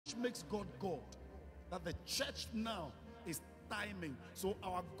makes God God, that the church now is timing. So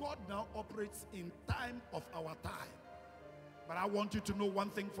our God now operates in time of our time. But I want you to know one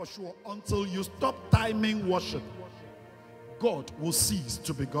thing for sure. Until you stop timing worship, God will cease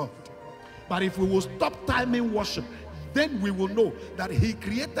to be God. But if we will stop timing worship, then we will know that he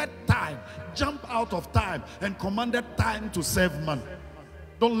created time, jumped out of time, and commanded time to serve man.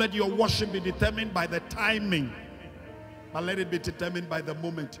 Don't let your worship be determined by the timing, but let it be determined by the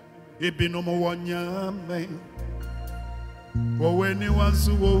moment.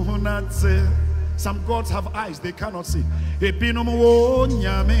 Some gods have eyes, they cannot see. They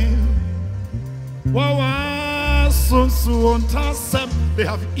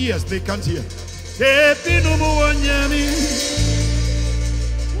have ears, they can't hear.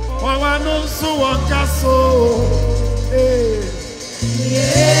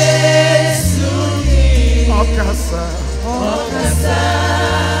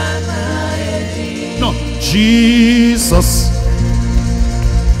 No, Jesus.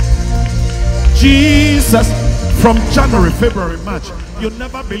 From January, February, March, you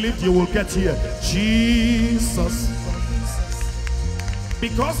never believed you will get here. Jesus.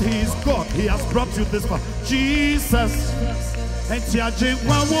 Because he is God, he has brought you this far. Jesus.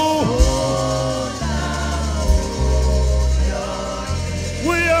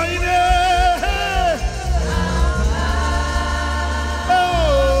 We are in it.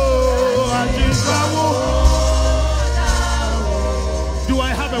 Do I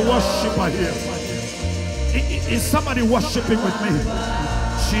have a worshiper here? Is somebody worshiping with me?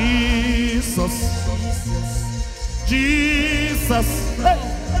 Jesus. Jesus.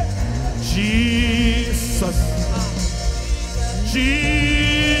 Jesus. Jesus.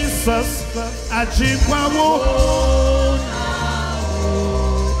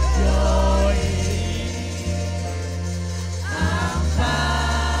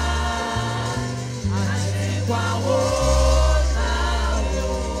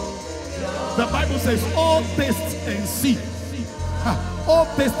 The Bible says, all taste and see. All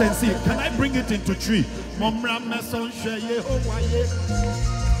taste and see. Can I bring it into tree? Momra meson she Yehovah.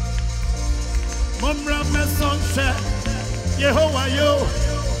 Momra meson she Yehovah yo.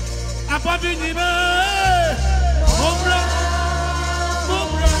 Abadi nime. Momra.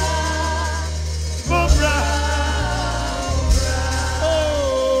 Momra. Momra.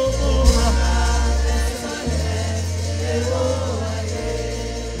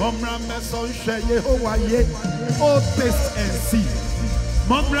 Momra meson she Yehovah ye. All taste and see.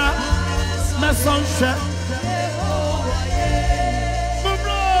 Momra meson she Yehovah ye.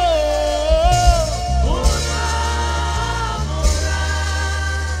 Momra.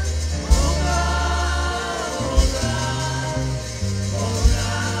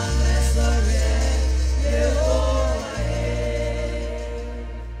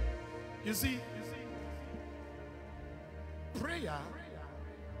 You see, prayer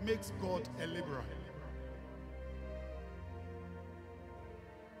makes God a laborer.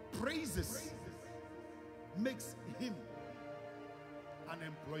 Praises makes him an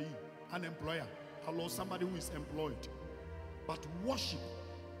employee, an employer. Hello, somebody who is employed. But worship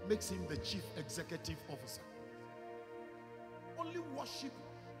makes him the chief executive officer. Only worship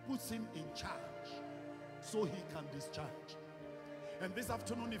puts him in charge so he can discharge. And this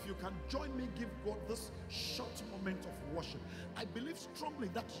afternoon, if you can join me, give God this short moment of worship. I believe strongly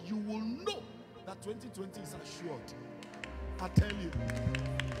that you will know that 2020 is assured. I tell you,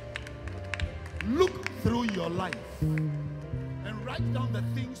 look through your life and write down the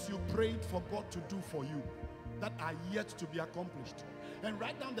things you prayed for God to do for you that are yet to be accomplished. And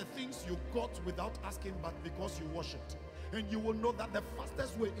write down the things you got without asking, but because you worshiped. And you will know that the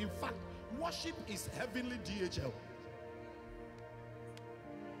fastest way, in fact, worship is heavenly DHL.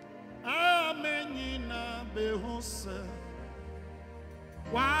 Amenina behose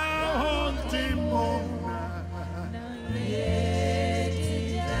wa hontimona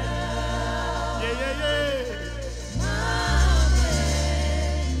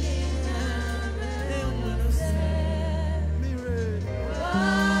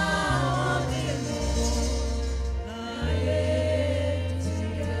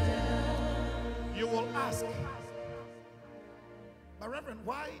You will ask, but Reverend,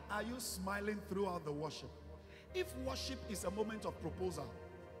 why are you smiling throughout the worship? If worship is a moment of proposal,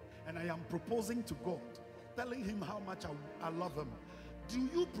 and I am proposing to God, telling him how much I love him, do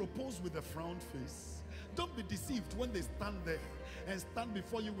you propose with a frown face? Don't be deceived when they stand there and stand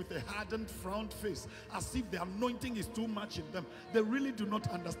before you with a hardened, frowned face, as if the anointing is too much in them. They really do not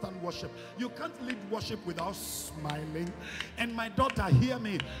understand worship. You can't lead worship without smiling. And my daughter, hear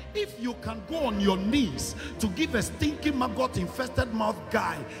me. If you can go on your knees to give a stinky, maggot infested mouth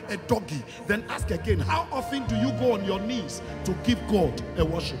guy a doggy, then ask again, how often do you go on your knees to give God a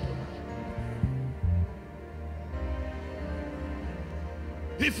worship?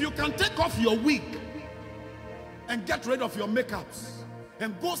 If you can take off your wig and get rid of your makeups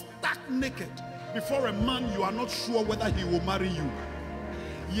and go stark naked before a man you are not sure whether he will marry you,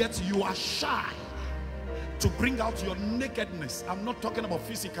 yet you are shy to bring out your nakedness. I'm not talking about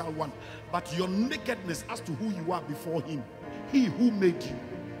physical one, but your nakedness as to who you are before him. He who made you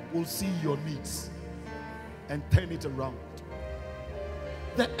will see your needs and turn it around.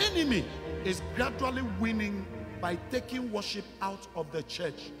 The enemy is gradually winning by taking worship out of the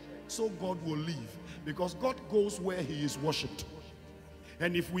church, so God will leave, because God goes where he is worshipped.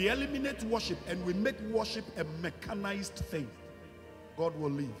 And if we eliminate worship and we make worship a mechanized thing, God will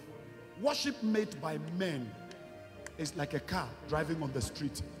leave. Worship made by men is like a car driving on the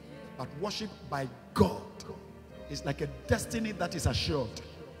street, but worship by God is like a destiny that is assured.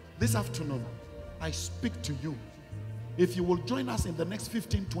 This afternoon, I speak to you. If you will join us in the next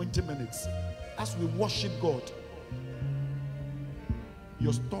 15-20 minutes as we worship God,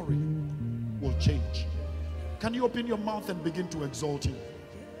 your story will change. Can you open your mouth and begin to exalt him?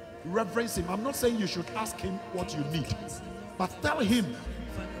 Reverence him. I'm not saying you should ask him what you need, but tell him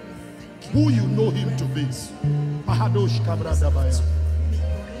who you know him to be. Mahadosh Kabra Dabaya.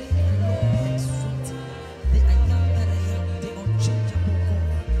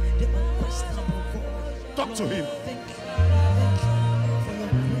 Talk to him.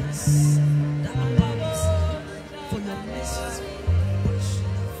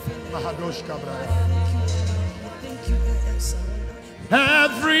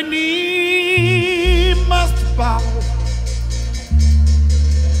 Every knee must bow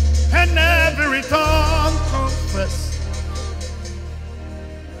and every tongue confess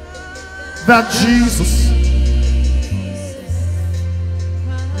that Jesus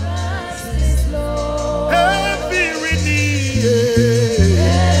every knee,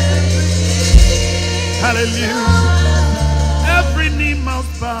 hallelujah, every knee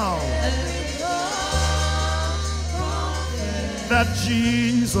must bow that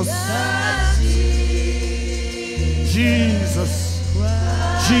Jesus,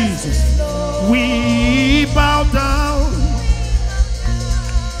 we bow down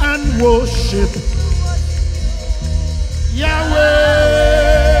and worship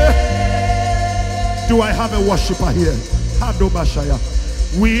Yahweh. Do I have a worshiper here? Hadobashaya.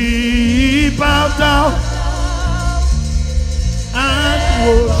 We bow down and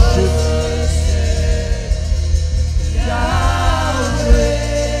worship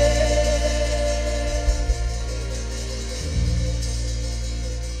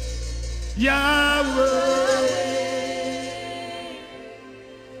Yahweh,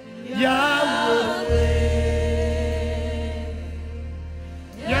 Yahweh,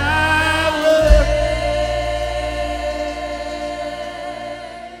 Yahweh,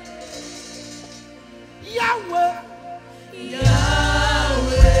 Yahweh,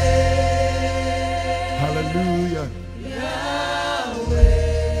 Yahweh, hallelujah, Yahweh,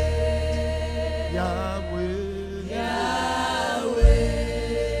 Yahweh.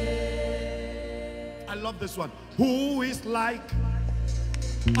 I love this one. Who is like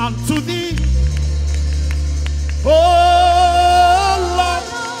unto thee, oh Lord?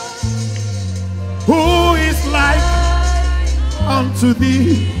 Who is like unto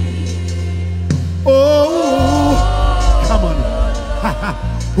thee? Oh, come on.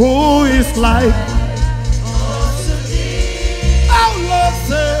 Who is like unto thee? Oh Lord,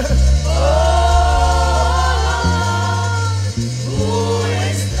 say,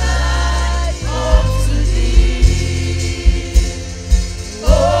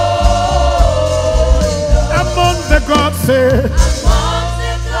 God said, amongst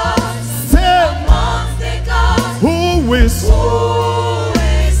the gods, who is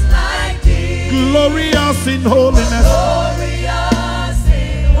like thee, glorious in holiness,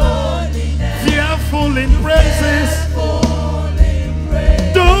 fearful in praises,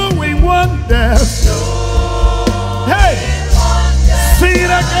 doing wonders. Hey, sing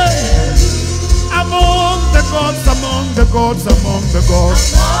it again. Among the gods, among the gods, among the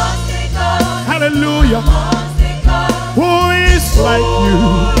gods. Hallelujah. Who is like you?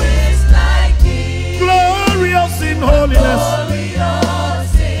 Glorious in holiness.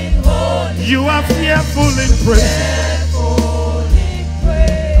 You are fearful in praise,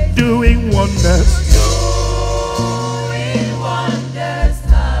 doing wonders.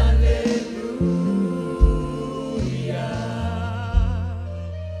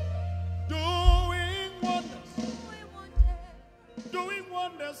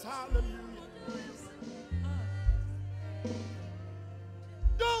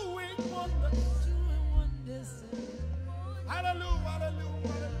 Hallelujah,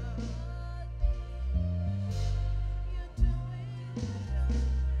 hallelujah.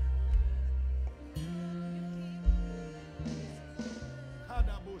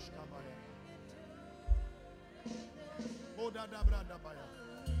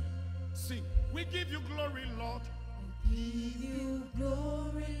 Sing. We give you glory, Lord. We give you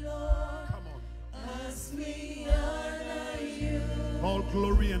glory, Lord. Come on. As we honor you. All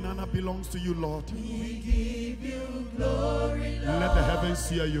glory and honor belongs to you, Lord. We give you glory, Lord. Let the heavens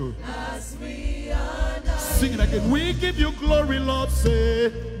hear you. As we honor. Sing it again. We give you glory, Lord. Say.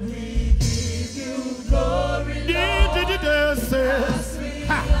 We give you glory, Lord. Say. As we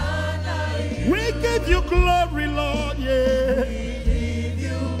honor you. We give you glory, Lord. Yeah. We give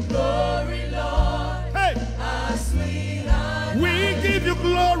you glory, Lord. Hey. As we honor. We give you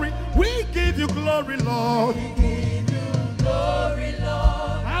glory. We give you glory, Lord. We give you glory,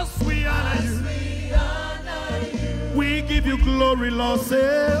 Lord. As we honor you. We honor you. We give you glory, Lord.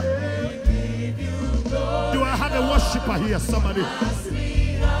 Say. Do I have a worshiper here? Somebody.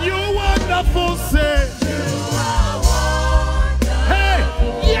 You wonderful, say. You are wonderful. Hey,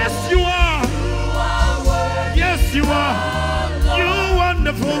 yes you are. You are worthy. Yes you are. You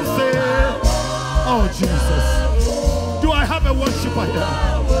wonderful, say. Oh Jesus. Do I have a worshiper here?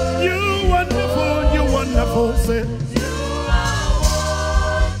 You wonderful, say. You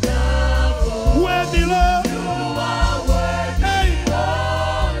are wonderful. Worthy Lord. You are worthy. Hey.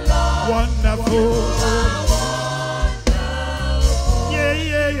 Oh Lord. Wonderful.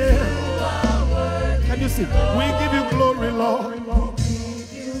 Can you see? We give you glory, Lord. We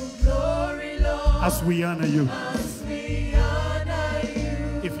give you glory, Lord. As we honor you. As we honor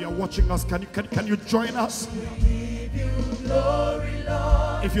you. If you're watching us, can you join us? We give you glory,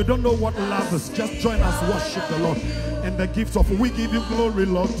 Lord. If you don't know what love is, just join us, worship the Lord. And the gift of we give you glory,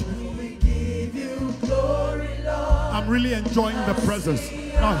 Lord. We give you glory, Lord. I'm really enjoying the presence.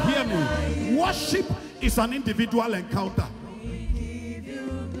 Now hear me. Worship is an individual encounter. We give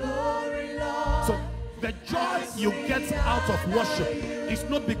you glory, Lord. So the joy you get out of worship is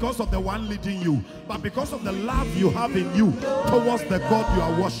not because of the one leading you, but because of the love you have in you towards the God you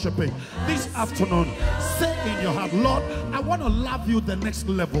are worshiping. This afternoon, say in your heart, Lord, I want to love you the next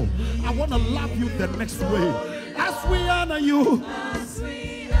level. I want to love you the next way. As we honor you,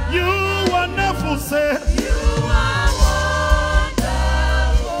 you wonderful, say. You are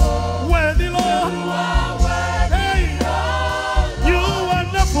wonderful. Worthy Lord. You are worthy. Hey, you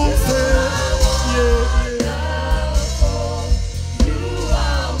wonderful, say. Yeah.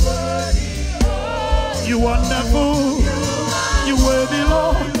 You wonderful, you worthy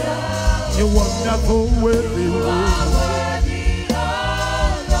Lord, you wonderful, worthy Lord.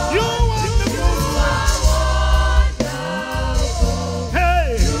 You wonderful.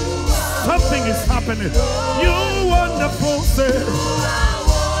 Hey, something is happening. You wonderful, say.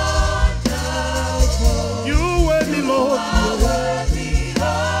 You worthy Lord.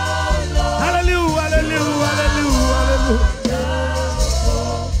 Hallelujah, hallelujah, hallelujah, hallelujah.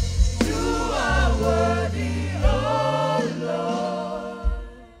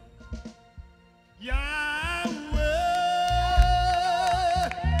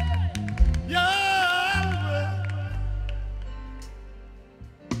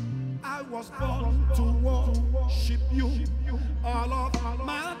 Born to worship you all of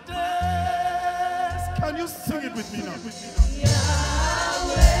my days. Can you sing it with me now?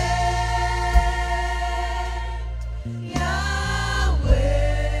 Yahweh,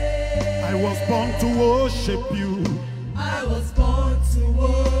 Yahweh. I was born to worship you. I was born to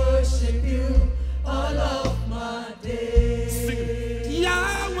worship you all of my days. Sing it.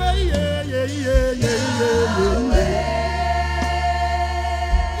 Yahweh, yeah, yeah, yeah, yeah, yeah, yeah.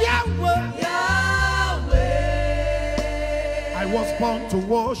 I was born to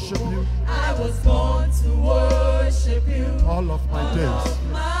worship you. I was born to worship you all of my days.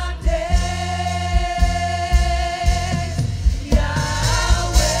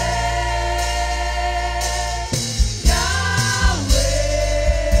 Yahweh, Yahweh.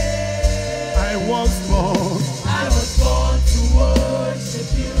 I was born to worship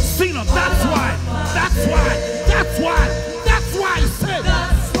you. Sing on. That's why I said.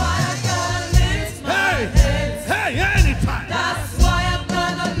 That's why I gotta lift my hands. Hey, anytime. That's why I'm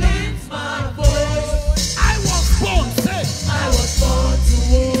gonna lift my voice. I was born to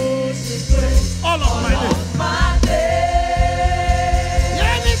worship you all of my days.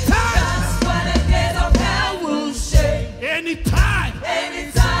 Anytime. That's why the gates of hell will shake. Anytime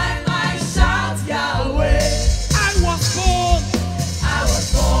I shout Yahweh. I was born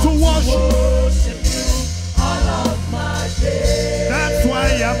to worship you all of my days. That's why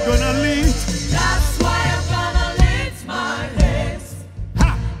I'm gonna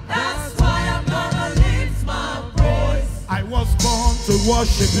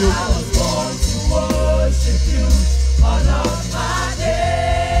worship you. I was born to worship you all of my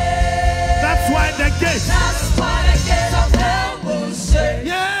days. That's why the gate. That's why the gate of hell will shake.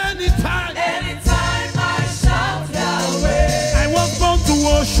 Yeah, anytime. Anytime I shout Yahweh. I was born to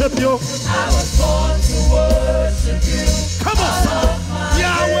worship you. I was born to worship you. Come on, son.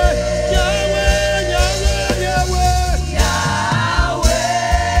 Yahweh, Yahweh, Yahweh, Yahweh. Yahweh.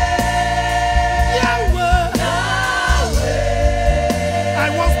 Yahweh. Yahweh. I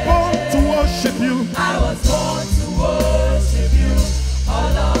was born to worship you. I was born to worship you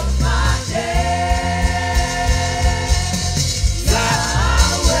all of my days.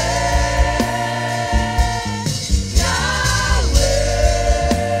 Yahweh. Yahweh.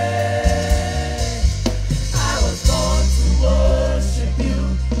 I was born to worship you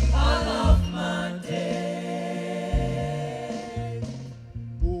all of my days.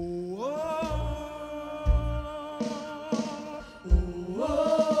 Oh,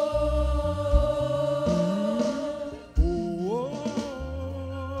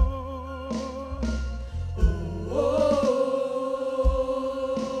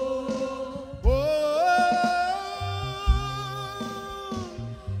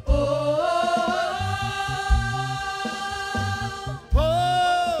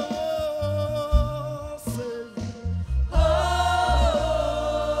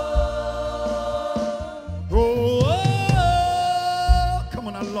 Oh, come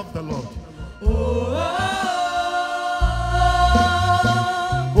on, I love the Lord.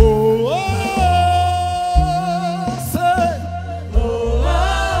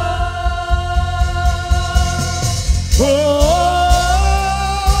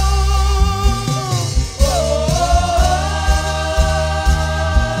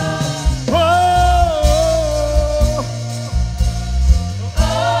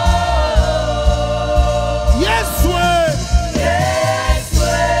 Yes, way. yes,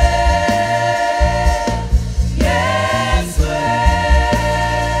 way. Yes, way.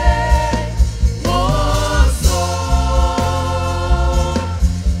 More soul.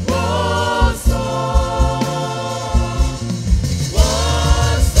 More soul.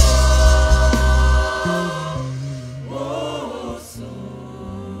 More soul. More soul.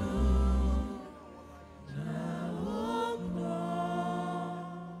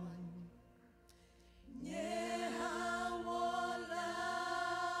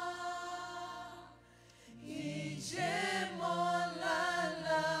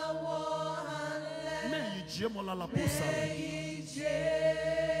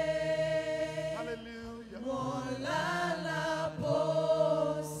 Hallelujah.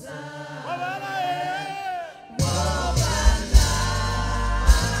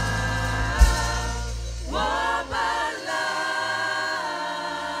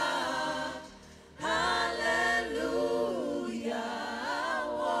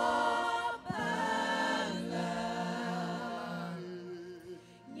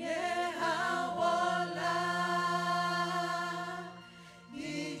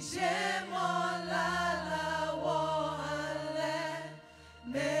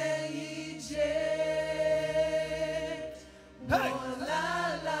 Hey.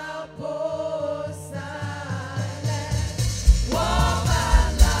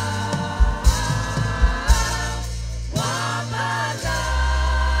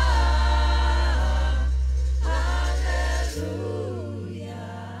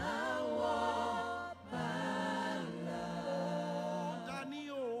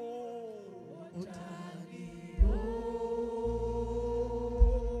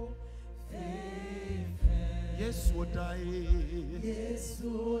 Yes, would I? Yes,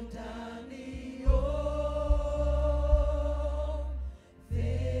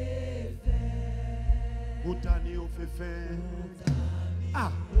 Utanio fefe.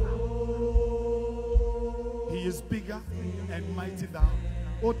 Ah. He is bigger and mighty than.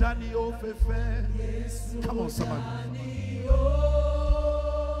 Utanio fefe. Come on, somebody.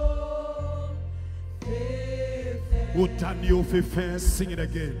 Utanio fefe. Sing it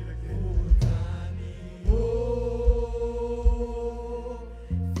again.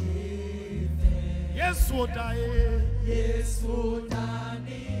 Yes, would I? yes,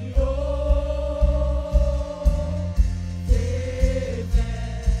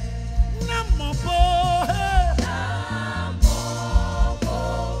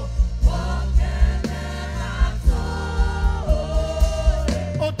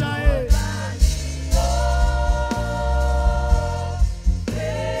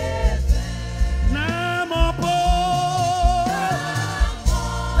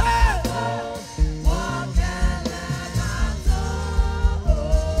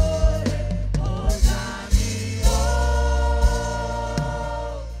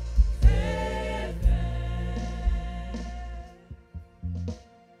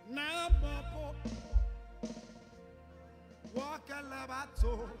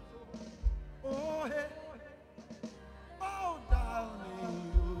 Lebato. Oh, hey. Bow down in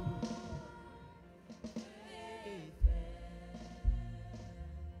you.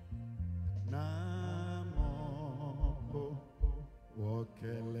 Namo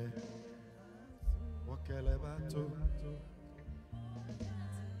Wakele. Wakele Bato.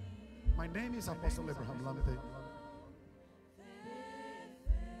 My name is Apostle Abraham Lamptey.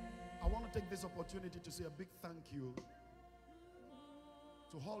 I want to take this opportunity to say a big thank you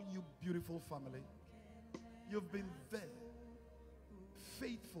to all you beautiful family. You've been there,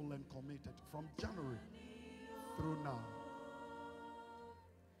 faithful and committed from January through now.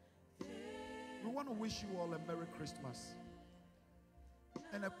 We want to wish you all a Merry Christmas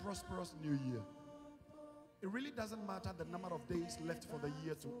and a prosperous New Year. It really doesn't matter the number of days left for the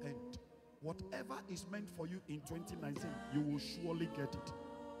year to end. Whatever is meant for you in 2019, you will surely get it.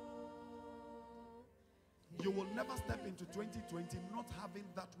 You will never step into 2020 not having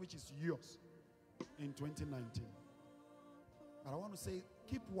that which is yours in 2019. But I want to say,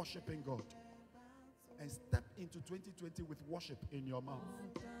 keep worshiping God and step into 2020 with worship in your mouth.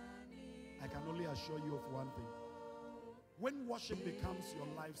 I can only assure you of one thing. When worship becomes your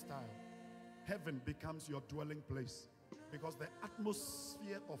lifestyle, heaven becomes your dwelling place, because the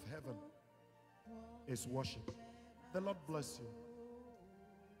atmosphere of heaven is worship. The Lord bless you.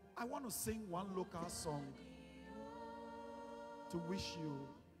 I want to sing one local song to wish you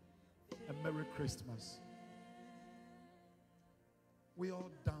a Merry Christmas. We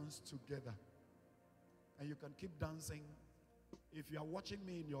all dance together, and you can keep dancing. If you are watching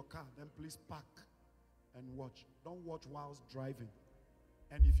me in your car, then please park and watch. Don't watch whilst driving.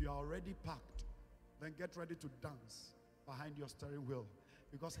 And if you are already parked, then get ready to dance behind your steering wheel,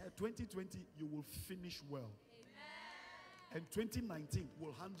 because 2020 you will finish well. And 2019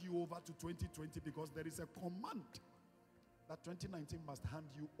 will hand you over to 2020, because there is a command that 2019 must hand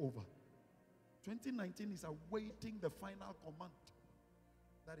you over. 2019 is awaiting the final command,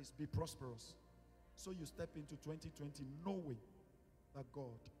 that is, be prosperous. So you step into 2020 knowing that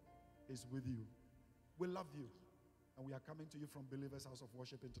God is with you. We love you, and we are coming to you from Believers House of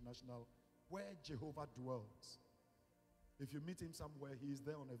Worship International, where Jehovah dwells. If you meet him somewhere, he is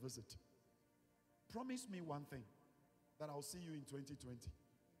there on a visit. Promise me one thing, that I'll see you in 2020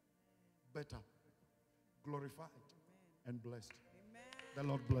 better, glorified, and blessed. Amen. The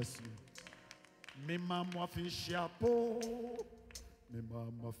Lord bless you. Me mama fishapo, me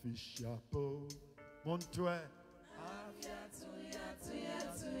mama fishapo, montwe.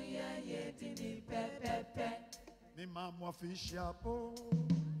 Me mama fishapo,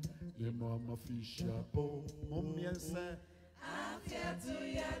 me mama fishapo, momiense.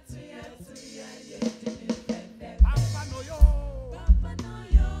 Papa no yo, Papa no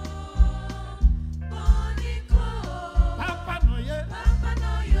yo, Bonico, Papa no ye, Papa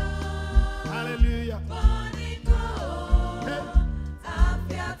no yo, hallelujah, Bonico,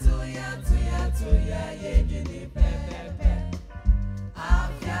 Afia tuya ye gini pepe,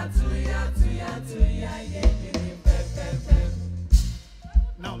 Afia tuya ye gini pepe.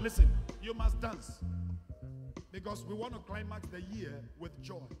 Now listen, you must dance, because we want to climax the year with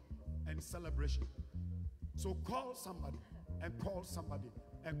joy and celebration. So call somebody and call somebody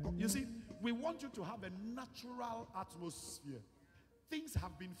and call. You see, we want you to have a natural atmosphere. Things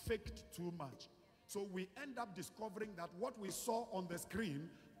have been faked too much. So we end up discovering that what we saw on the screen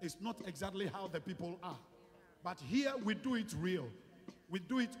is not exactly how the people are. But here we do it real. We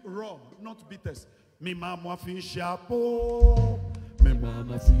do it raw, not bitters. Me mama fish chapeau. Me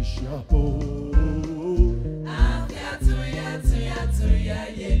mama fish chapeau.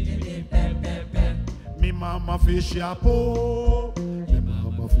 Me mama fish chapeau. Me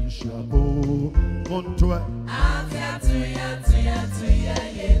mama fish chapeau. Montwe.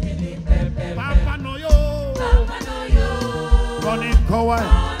 Papa no yo. Papa no yo. Running kowa.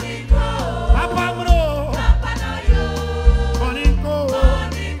 Papa bro. Papa no yo. Running kowa.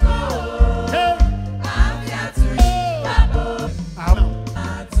 Hey.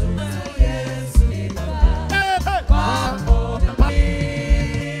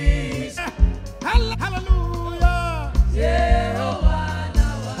 Hallelujah.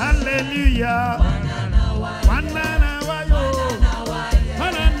 Hallelujah.